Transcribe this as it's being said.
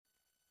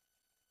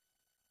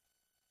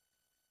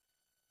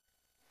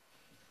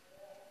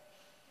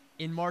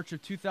In March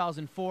of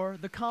 2004,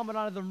 the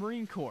Commandant of the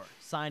Marine Corps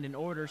signed an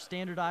order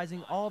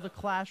standardizing all the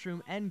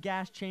classroom and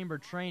gas chamber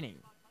training.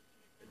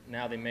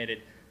 Now they made it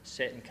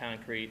set in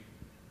concrete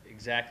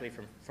exactly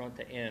from front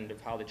to end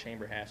of how the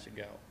chamber has to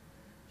go.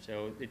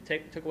 So it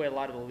took away a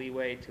lot of the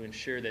leeway to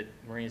ensure that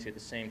Marines get the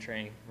same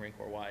training Marine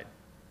Corps wide.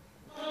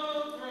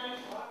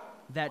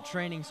 That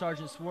training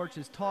Sergeant Swartz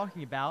is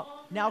talking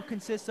about now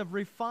consists of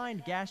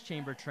refined gas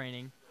chamber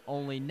training,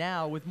 only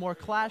now with more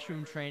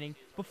classroom training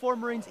before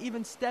Marines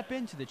even step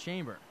into the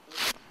chamber.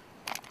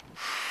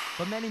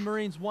 But many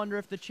Marines wonder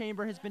if the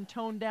chamber has been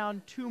toned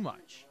down too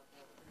much.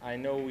 I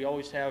know we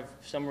always have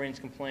some Marines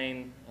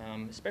complain,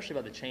 especially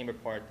about the chamber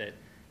part, that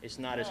it's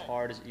not as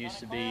hard as it used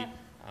to be.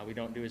 We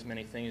don't do as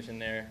many things in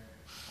there.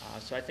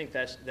 So I think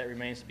that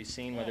remains to be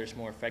seen whether it's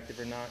more effective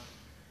or not.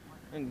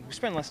 And we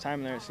spend less time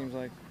in there, it seems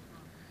like.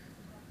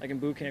 Like in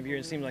boot camp,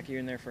 it seems like you're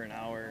in there for an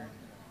hour.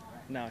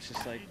 Now it's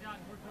just like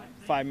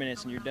 5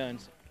 minutes and you're done.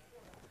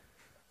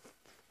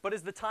 But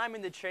is the time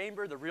in the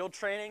chamber the real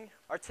training?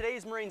 Are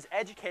today's Marines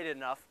educated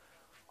enough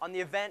on the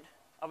event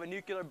of a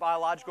nuclear,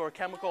 biological, or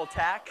chemical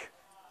attack?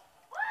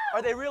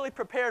 Are they really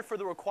prepared for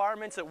the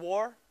requirements at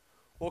war?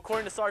 Well,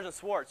 according to Sergeant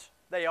Swartz,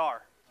 they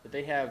are. But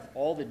they have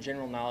all the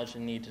general knowledge they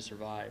need to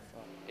survive.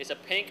 It's a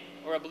pink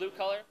or a blue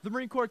color. The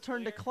Marine Corps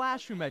turned to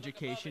classroom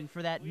education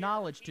for that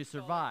knowledge to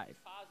survive.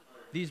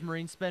 These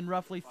Marines spend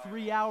roughly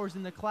 3 hours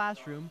in the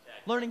classroom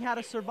learning how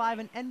to survive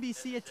an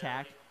NBC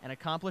attack and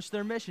accomplish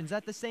their missions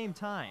at the same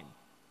time.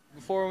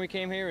 Before when we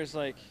came here, it was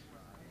like,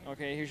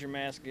 okay, here's your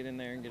mask, get in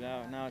there and get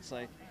out. Now it's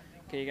like,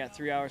 okay, you got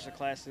 3 hours of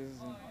classes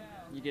and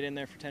you get in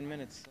there for 10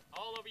 minutes.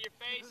 All over your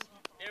face.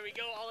 There we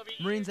go, all over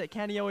your Marines at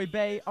Kaneohe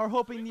Bay are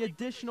hoping the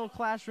additional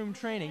classroom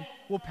training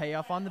will pay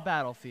off on the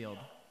battlefield.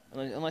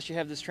 Unless you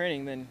have this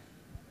training, then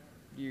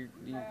you're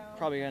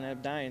probably going to end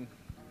up dying.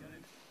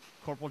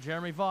 Corporal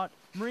Jeremy Vought,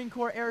 Marine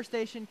Corps Air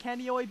Station,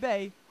 Kaneohe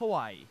Bay,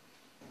 Hawaii.